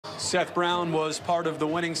Seth Brown was part of the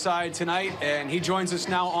winning side tonight, and he joins us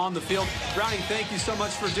now on the field. Brownie, thank you so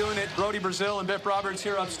much for doing it. Brody Brazil and Biff Roberts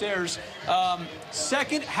here upstairs.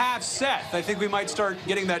 Second half Seth, I think we might start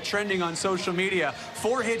getting that trending on social media.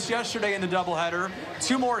 4 hits yesterday in the doubleheader,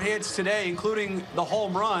 2 more hits today, including the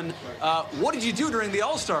home run. What did you do during the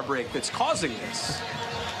All-Star break that's causing this?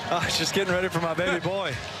 Just getting ready for my baby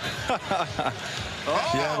boy.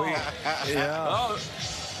 Oh.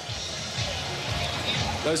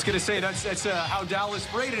 I was going to say, that's how Dallas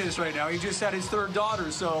Braden is right now. He just had his 3rd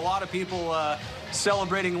daughter, so a lot of people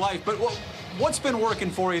celebrating life. But what's been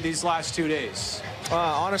working for you these last 2 days?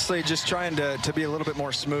 Honestly, just trying to be a little bit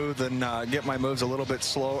more smooth and get my moves a little bit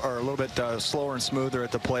slow, or a little bit slower and smoother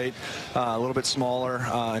at the plate, a little bit smaller,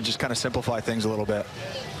 and just kind of simplify things a little bit.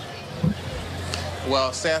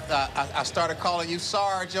 Well, Seth, I started calling you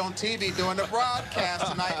Sarge on TV during the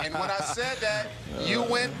broadcast tonight, and when I said that, you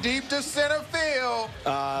went deep to center field,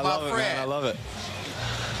 my friend. Man, I love it.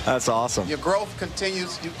 That's awesome. Your growth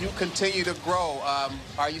continues. You continue to grow.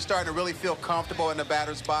 Are you starting to really feel comfortable in the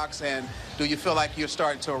batter's box, and do you feel like you're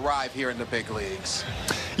starting to arrive here in the big leagues?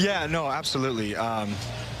 Yeah, no, absolutely.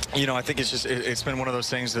 You know, I think it's been one of those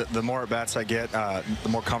things that the more at-bats I get, the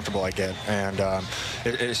more comfortable I get. And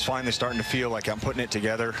it's finally starting to feel like I'm putting it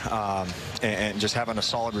together and just having a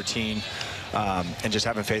solid routine and just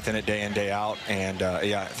having faith in it day in, day out. And,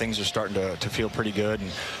 yeah, things are starting to feel pretty good.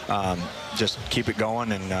 And just keep it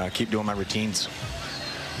going and keep doing my routines.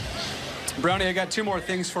 Brownie, I got 2 more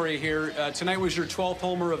things for you here. Tonight was your 12th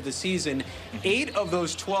homer of the season. 8 of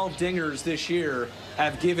those 12 dingers this year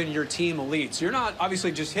have given your team a lead. So you're not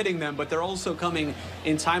obviously just hitting them, but they're also coming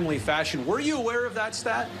in timely fashion. Were you aware of that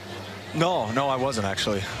stat? No, I wasn't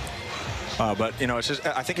actually. But, you know, I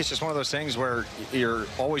think it's just one of those things where you're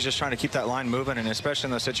always just trying to keep that line moving, and especially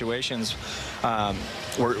in those situations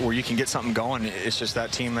where you can get something going. It's just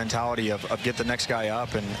that team mentality of get the next guy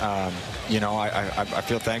up. And, you know, I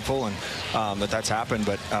feel thankful and that's happened.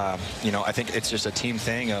 But, you know, I think it's just a team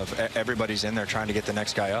thing of everybody's in there trying to get the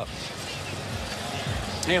next guy up.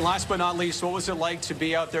 Hey, and last but not least, what was it like to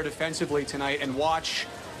be out there defensively tonight and watch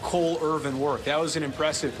Cole Irvin work? That was an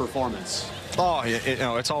impressive performance. Oh, you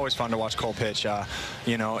know, it's always fun to watch Cole pitch.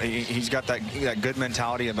 You know, he's got that good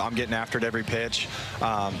mentality of I'm getting after it every pitch.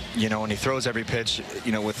 You know, and he throws every pitch,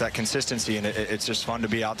 you know, with that consistency, and it's just fun to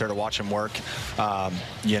be out there to watch him work.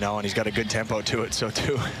 You know, and he's got a good tempo to it,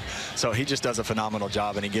 so he just does a phenomenal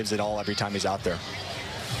job, and he gives it all every time he's out there.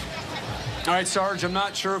 All right, Sarge, I'm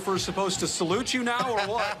not sure if we're supposed to salute you now or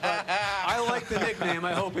what, but I like the nickname.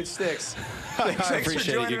 I hope it sticks. Thanks I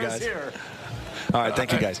appreciate for joining you guys. us here. All right,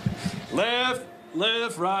 thank you guys. Left,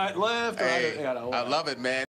 right, left, right. Hey, I love it, man.